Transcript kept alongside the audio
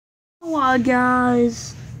Hi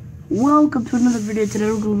guys, welcome to another video. Today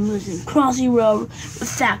we're going to be listening to Crossy Road with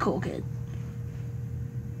Fat Cool Kid.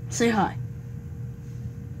 Say hi.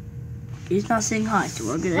 He's not saying hi, so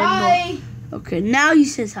we're gonna hi. Ignore. Okay, now he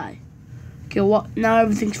says hi. Okay, what? Now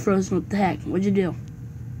everything's frozen. What the heck? What'd you do?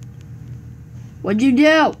 What'd you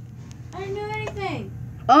do? I didn't do anything.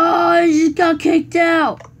 Oh, you just got kicked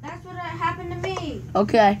out. That's what happened to me.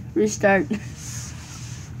 Okay, restart. Okay.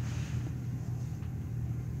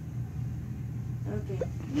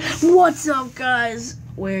 What's up, guys?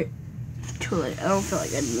 Wait, too late. I don't feel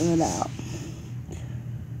like editing it out.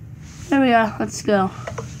 There we are. Let's go.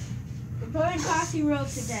 We're going Crossy Road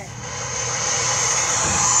today.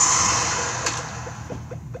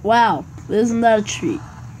 Wow, isn't that a treat?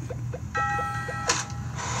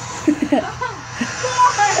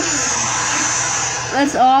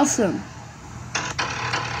 That's awesome.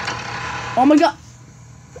 Oh my god.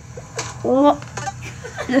 Oh.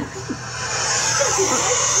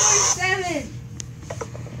 7.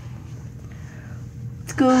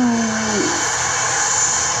 Let's go.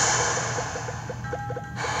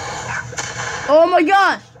 Oh my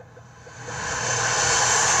gosh.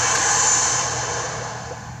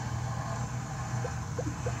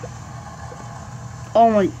 Oh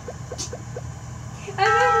my. I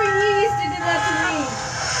remember you used to do that to me.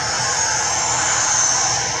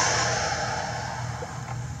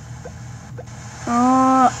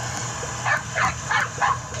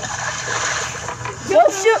 Oh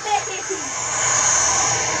shoot.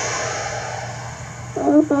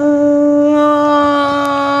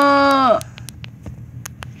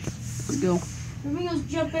 Let's go. Flamingos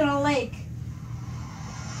jump in a lake.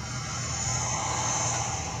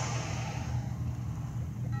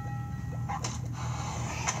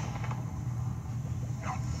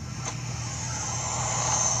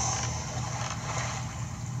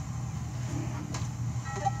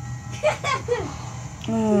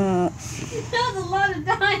 That was a lot of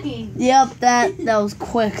dying. Yep, that was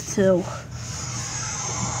quick too.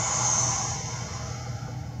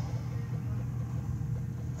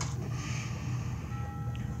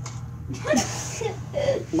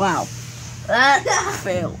 Wow, that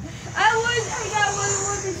failed. I got one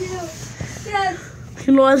more to do. Yes.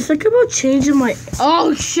 You know, I was thinking about changing my.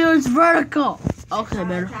 Oh shoot, it's vertical. Okay,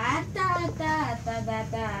 better.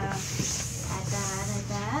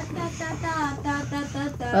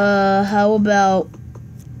 How about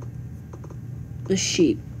the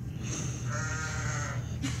sheep?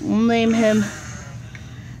 We'll name him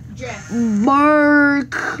Jeff.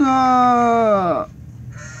 Barker.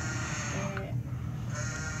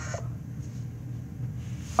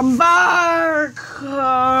 Barker.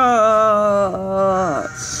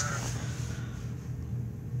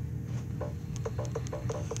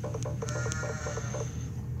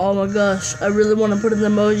 Oh my gosh, I really want to put an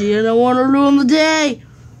emoji and I want to ruin the day.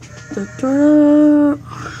 Da-da-da.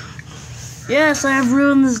 Yes, I have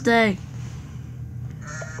ruined this day.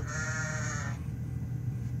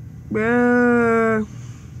 Brr.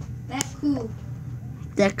 That cool.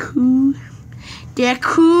 That cool. That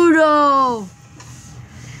cool.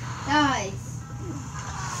 Nice.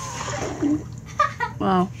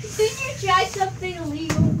 Wow. Did you try something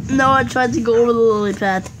illegal? No, I tried to go over the lily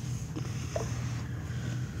pad.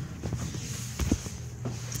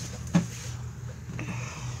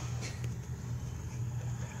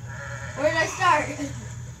 Where did I start?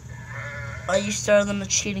 Oh, you started in the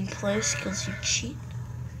cheating place because you cheat?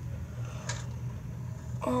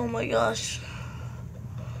 Oh my gosh.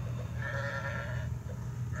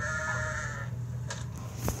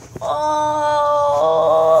 Oh.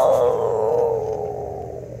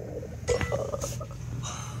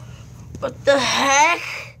 What the heck?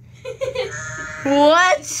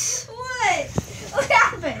 What? What? What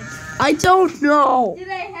happened? I don't know. Did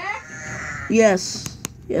I hack? Yes.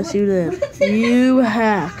 Yes, What? you did. What did You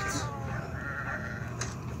hacked.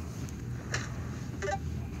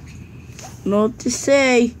 Know what to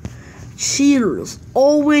say? Cheaters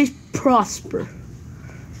always prosper.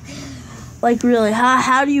 Like really,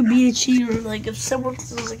 how do you beat a cheater? Like if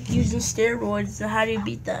someone's like using steroids, then how do you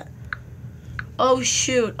beat that? Oh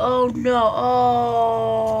shoot! Oh no!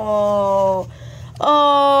 Oh!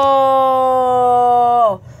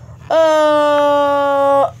 Oh!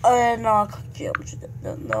 Oh! And no,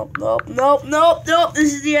 nope.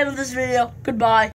 This is the end of this video. Goodbye.